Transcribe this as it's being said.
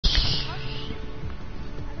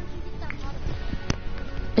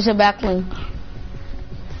It's a backling.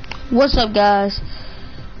 What's up, guys?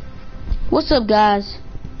 What's up, guys?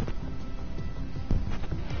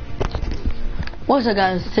 What's up,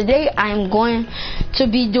 guys? Today I'm going to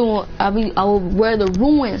be doing. I will wear the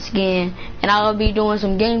ruin skin, and I will be doing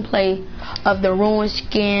some gameplay of the ruin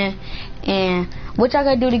skin and what I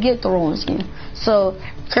gotta do to get the ruin skin. So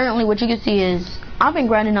currently, what you can see is I've been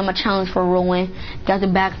grinding on my challenge for ruin. Got the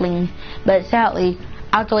backling, but sadly,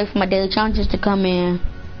 I have to wait for my daily challenges to come in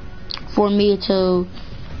for me to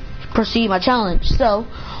proceed my challenge. So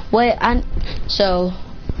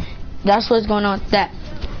that's what's going on with that.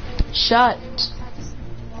 Shut.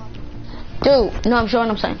 Dude, no, I'm showing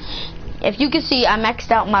what I'm saying. If you can see, I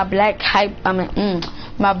maxed out my black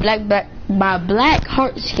my black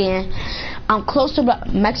heart skin. I'm close to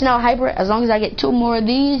maxing out hyper as long as I get 2 more of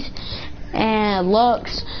these and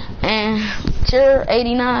Lux and tier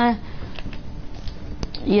 89.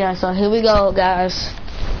 Yeah, so here we go, guys.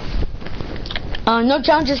 No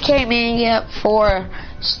challenges came in yet for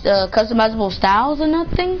customizable styles or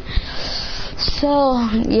nothing. So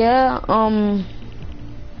yeah,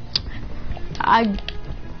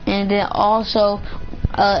 and then also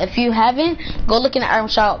if you haven't, go look in the item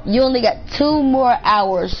shop. You only got 2 more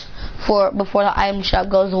hours before the item shop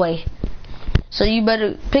goes away. So you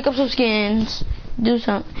better pick up some skins, do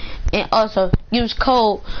something, and also use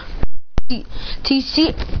code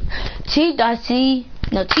TXC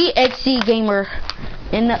Gamer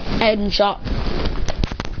in the item shop.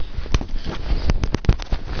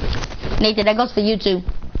 Nathan, that goes for you too.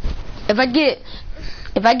 If I get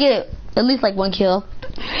at least like 1 kill,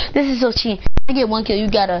 this is so cheap. If I get 1 kill, you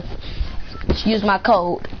gotta use my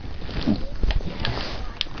code.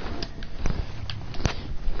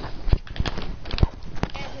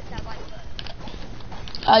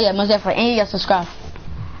 Oh yeah, most definitely. And you gotta subscribe.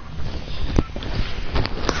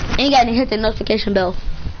 And you gotta hit the notification bell.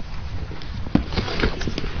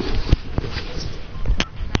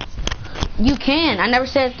 You can. I never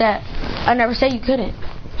said that. I never said you couldn't.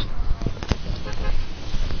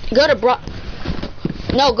 Go to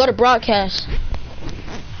broadcast.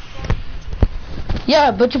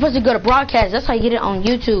 Yeah, but you're supposed to go to broadcast. That's how you get it on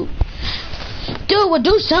YouTube. Dude, well,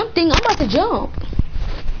 do something. I'm about to jump.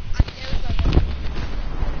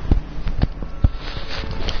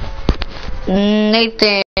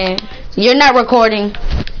 Nathan, you're not recording.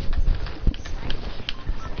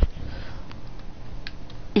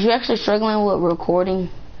 Is you actually struggling with recording?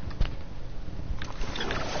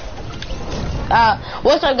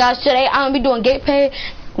 What's up, guys? Today I'm gonna be doing gameplay.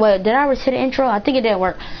 Well, did I ever say the intro? I think it didn't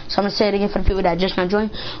work, so I'm gonna say it again for the people that just now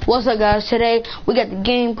joined. What's up, guys? Today we got the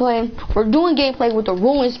gameplay. We're doing gameplay with the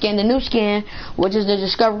ruin skin, the new skin, which is the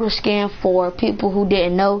discovery skin for people who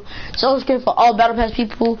didn't know. So it's good for all battle pass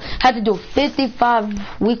people. Had to do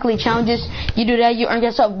 55 weekly challenges. You do that, you earn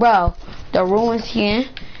yourself, bro, the ruin skin.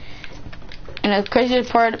 And the craziest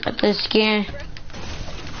part of the skin,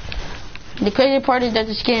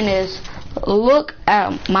 is look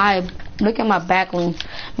at my backling.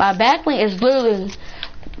 My backling is literally.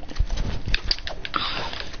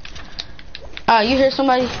 You hear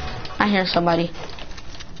somebody? I hear somebody.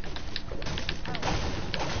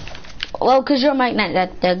 Well, cause your mic not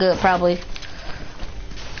that good, probably.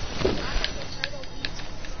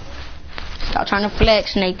 Stop trying to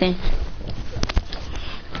flex, Nathan.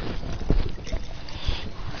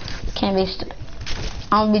 Can't be.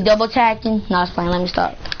 I'm gonna be double tacking. No, it's fine. Let me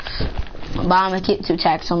stop. But I'm gonna keep 2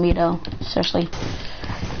 tacks on me though, especially.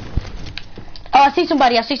 Oh, I see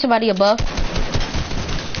somebody above.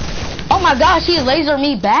 Oh my gosh, he lasered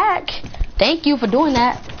me back. Thank you for doing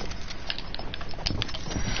that.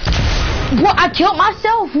 What? I killed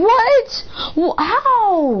myself? What?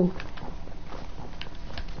 How?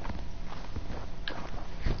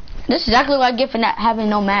 This is exactly what I get for not having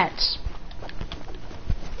no mats.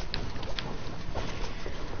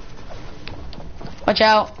 Watch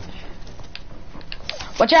out.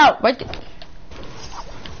 Watch out. Right there.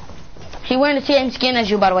 He wearing the same skin as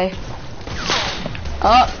you, by the way.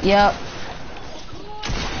 Oh, yep.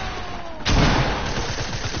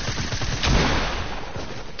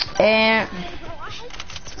 And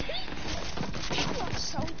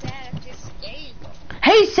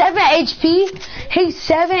he's 7 HP. He's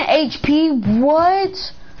 7 HP.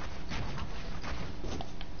 What?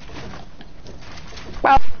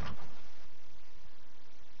 Bro.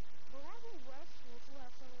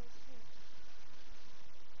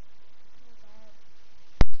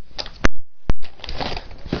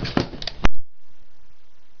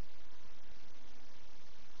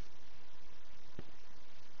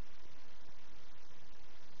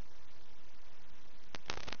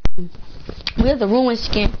 We have the ruin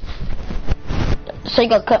skin. So So you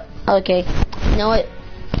gonna cut? Okay. You know what?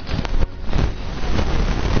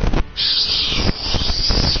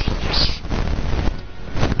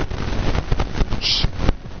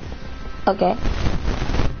 Okay.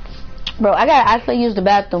 Bro, I gotta actually use the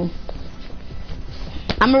bathroom.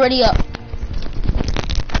 I'm already up.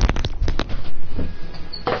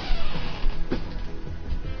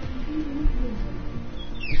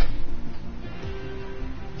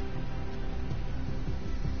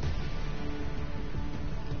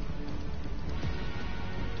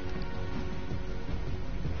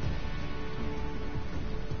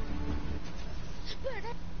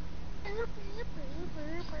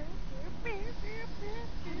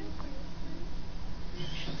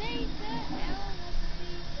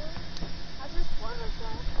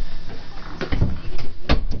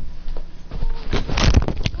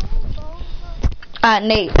 Alright,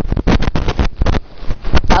 Nate.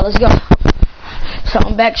 Alright, let's go. So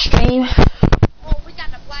I'm back stream. Oh, we got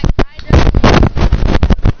a black rider.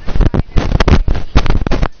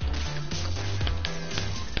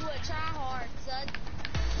 Do it, try hard, son.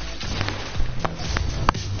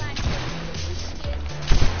 Black skin.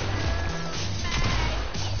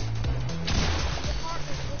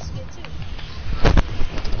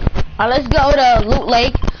 Alright, let's go to Loot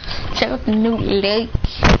Lake. Check out the new lake.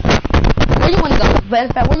 Where you wanna go? Where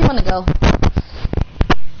you wanna go?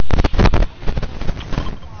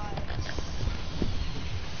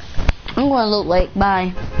 I'm going to Loot Lake.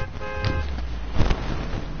 Bye.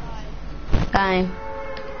 Bye.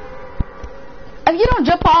 If you don't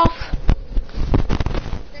jump off.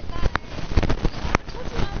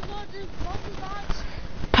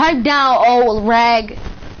 Pipe down, old rag.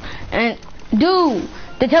 And dude,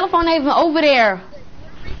 the telephone ain't even over there.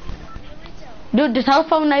 Dude, the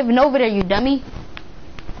telephone not even over there, you dummy.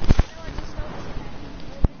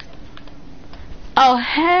 Oh,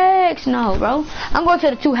 heck no, bro. I'm going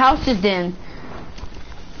to the 2 houses then.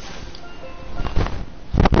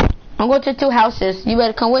 I'm going to the 2 houses. You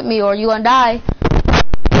better come with me or you gonna die.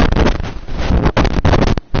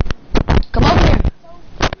 Come over here.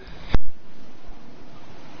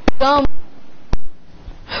 Come.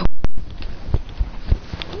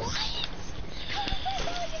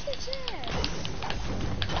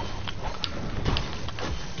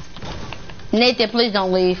 Nathan, please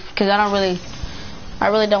don't leave, cause I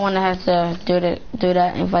really don't want to have to do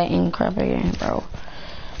that inviting crap again, bro.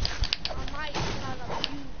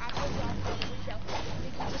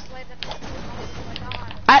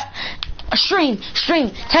 Stream,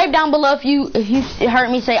 type down below if you heard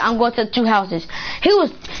me say I'm going to the 2 houses. He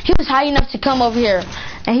was high enough to come over here,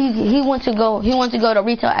 and he wants to go to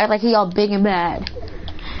retail, act like he all big and bad.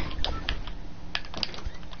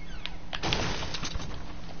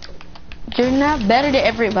 You're not better than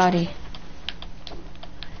everybody.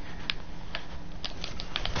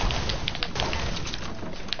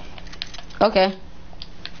 Okay.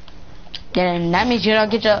 Then that means you don't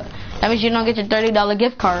get your $30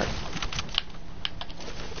 gift card.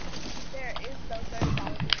 There is no $30 gift card. That's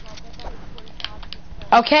only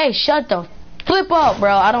 $45. Okay, shut the flip up,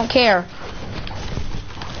 bro. I don't care.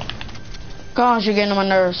 Gosh, you're getting on my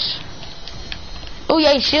nerves. Oh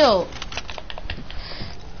yeah, shield.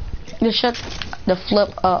 Just shut the flip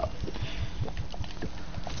up,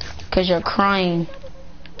 cause you're crying.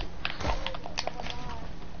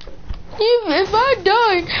 Even if I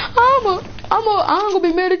die, I'm gonna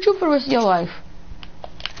be mad at you for the rest of your life.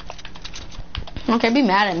 Okay, be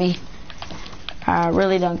mad at me. I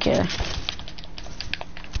really don't care.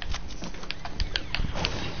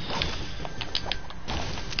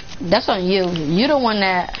 That's on you. You the one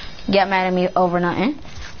that got mad at me over nothing.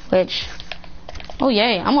 Which, oh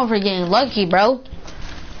yeah, I'm over getting lucky, bro.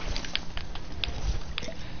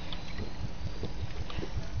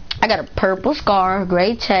 I got a purple scar,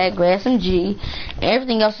 gray tag, gray SMG.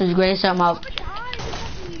 Everything else is gray somehow.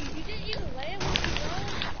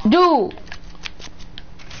 Dude,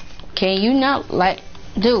 can you not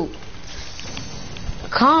dude?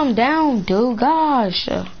 Calm down, dude. Gosh,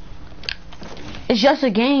 it's just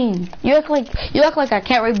a game. You act like I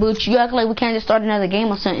can't reboot you. You act like we can't just start another game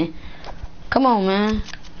or something. Come on, man.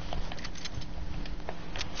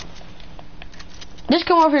 Just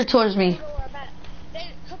come over here towards me.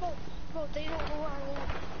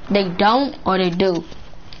 They don't or they do?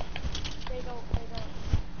 They don't.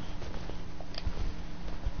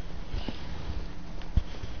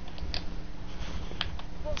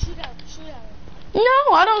 Well, shoot at him.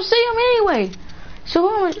 No, I don't see him anyway. So who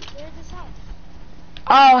am I? They're in this house.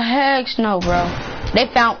 Oh, heck no, bro. They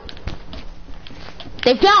found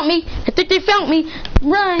me. I think they found me.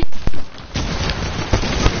 Run.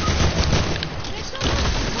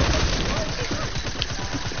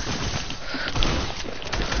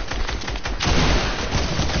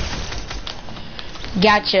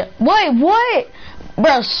 Gotcha. Wait, what?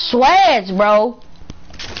 Bro, sweats, bro.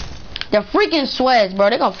 The freaking sweats, bro.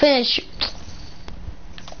 They gonna finish.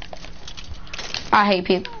 I hate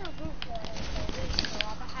people.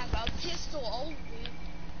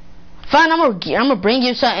 Fine, I'm gonna bring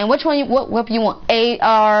you something. Which one? What weapon you want?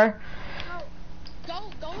 AR. No,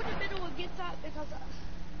 go in the middle and get that because.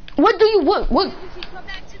 What do you what? We can come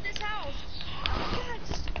back to this house. Yeah,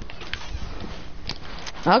 just.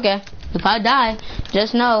 Okay. If I die,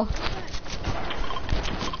 just know.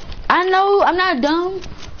 I know. I'm not dumb.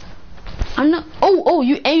 I'm not. Oh,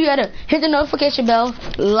 you gotta hit the notification bell,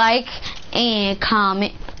 like, and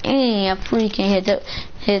comment, and freaking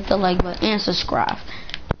hit the like button and subscribe.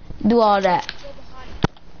 Do all that.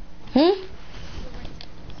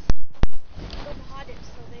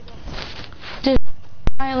 Just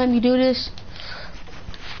let me do this.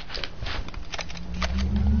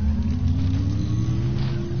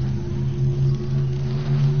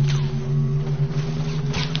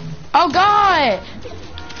 Oh God!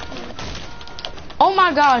 Oh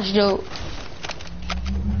my gosh, dude.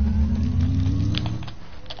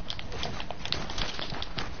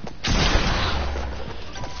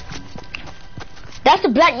 That's the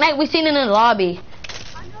Black Knight we seen in the lobby.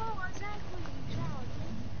 I know, exactly.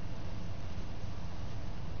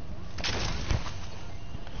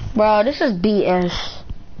 Bro, this is BS.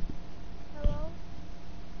 Hello?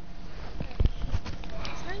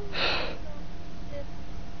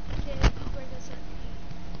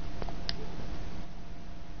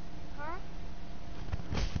 Huh?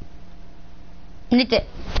 I need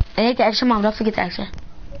to ask your mom. Don't forget to ask her.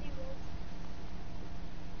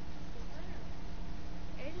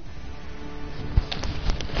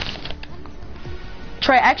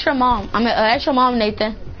 Trey, ask your mom. Ask your mom,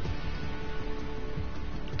 Nathan.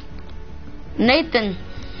 Nathan.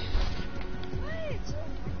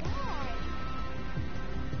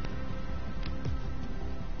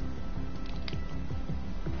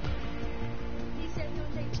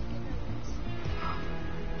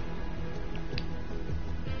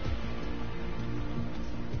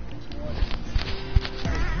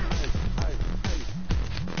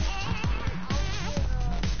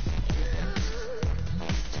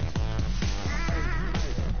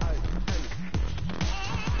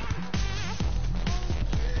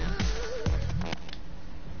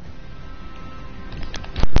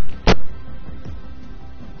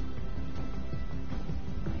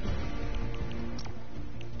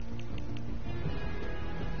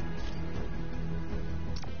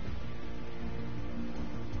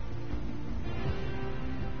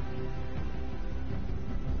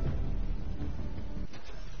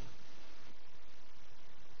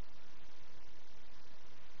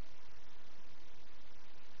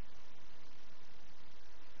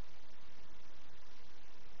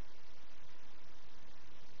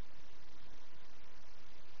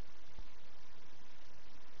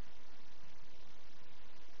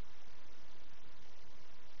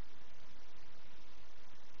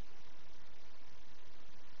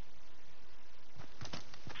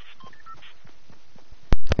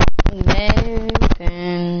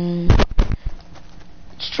 Nathan.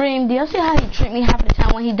 Stream, do y'all see how he treat me half the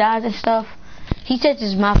time when he dies and stuff? He says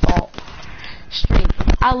it's my fault. Stream,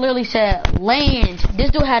 I literally said land.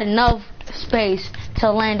 This dude had enough space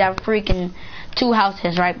to land that freaking 2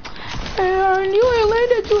 houses, right? And you ain't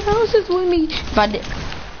landed 2 houses with me. If I did.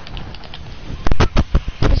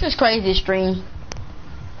 This is crazy, Stream.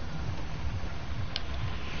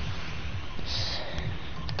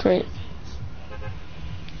 Great.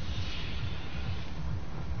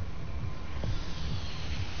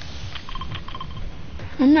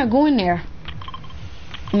 I'm not going there.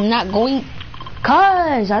 I'm not going,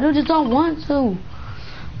 cause I just don't want to.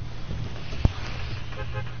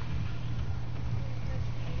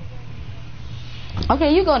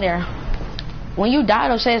 Okay, you go there. When you die,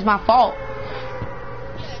 don't say it's my fault.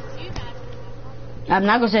 I'm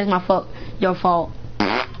not gonna say it's my fault. Your fault.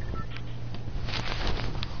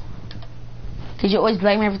 Cause you always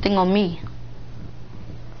blame everything on me.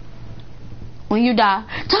 When you die,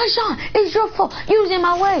 Tashawn, it's your fault. You was in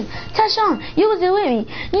my way. Tashawn, you was in with me.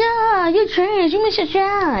 Yeah, you trans. You missed your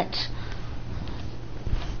shot.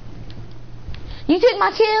 You took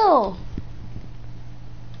my kill.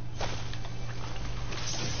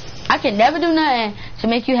 I can never do nothing to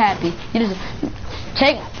make you happy. You just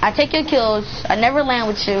I take your kills. I never land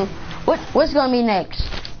with you. What's gonna be next?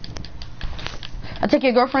 I take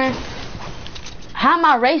your girlfriend. How am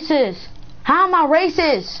I racist? How am I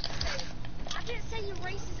racist?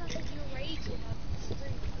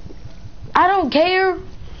 I don't care.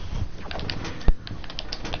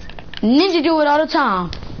 Ninja do it all the time.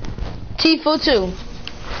 Tifu too.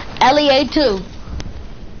 LEA too.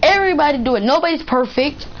 Everybody do it. Nobody's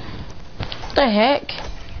perfect. What the heck?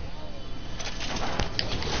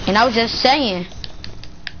 And I was just saying.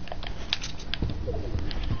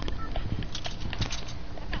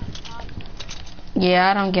 Yeah,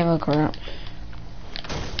 I don't give a crap.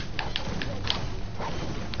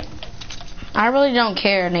 I really don't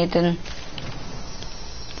care, Nathan.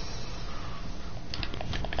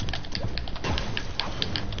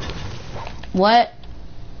 What?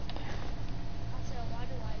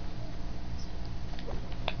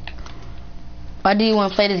 Why do you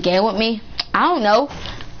want to play this game with me? I don't know.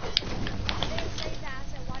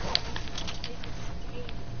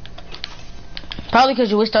 Probably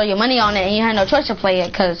because you wasted all your money on it and you had no choice to play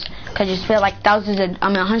it because you spent like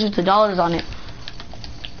hundreds of dollars on it.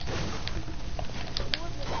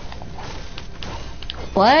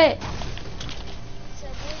 What?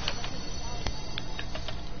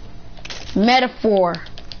 Metaphor.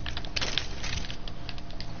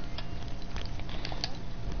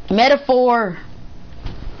 Metaphor.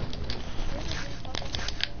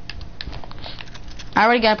 I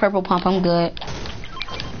already got a purple pump. I'm good.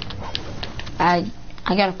 I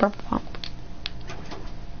got a purple pump.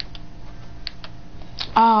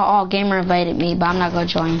 Oh, gamer invited me, but I'm not gonna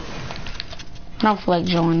join. I don't feel like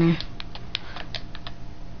joining.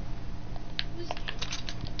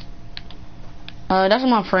 That's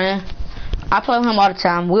my friend. I play with him all the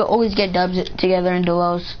time. We'll always get dubs together in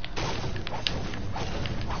duos.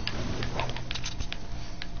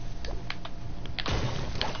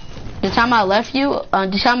 The time I left you,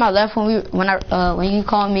 when you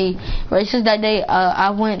called me racist that day, I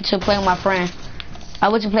went to play with my friend. I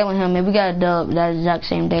went to play with him, and we got a dub that exact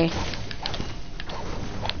same day.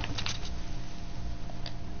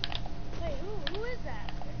 Wait, who is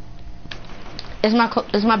that? It's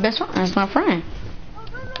my best friend. It's my friend. Oh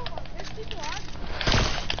no, there's people on.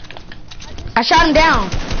 I shot him down.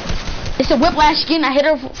 It's a whiplash skin. I hit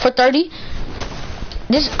her for 30.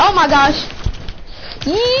 Oh my gosh.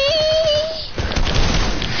 Yee!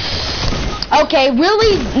 Okay,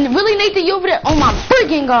 really, Nathan, you over there? Oh my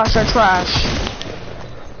freaking gosh, you're trash.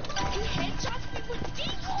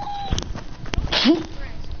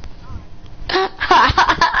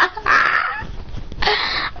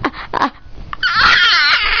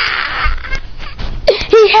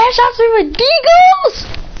 He headshots me with deagles.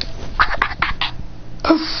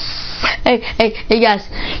 Hey guys,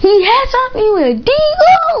 he headshots me with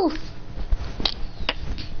deagles.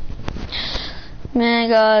 Man,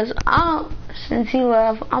 guys, since he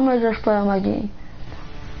left, I'm gonna just play on my game.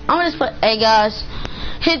 Hey guys,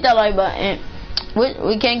 hit that like button.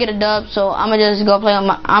 We can't get a dub, so I'm gonna just go play on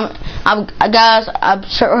my.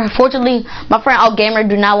 Unfortunately, my friend Gamer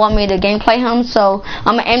do not want me to gameplay him, so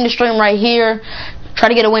I'm gonna end the stream right here. Try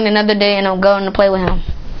to get a win another day, and I'm going to play with him.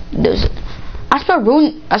 I spelled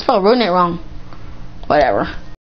ruin it wrong. Whatever.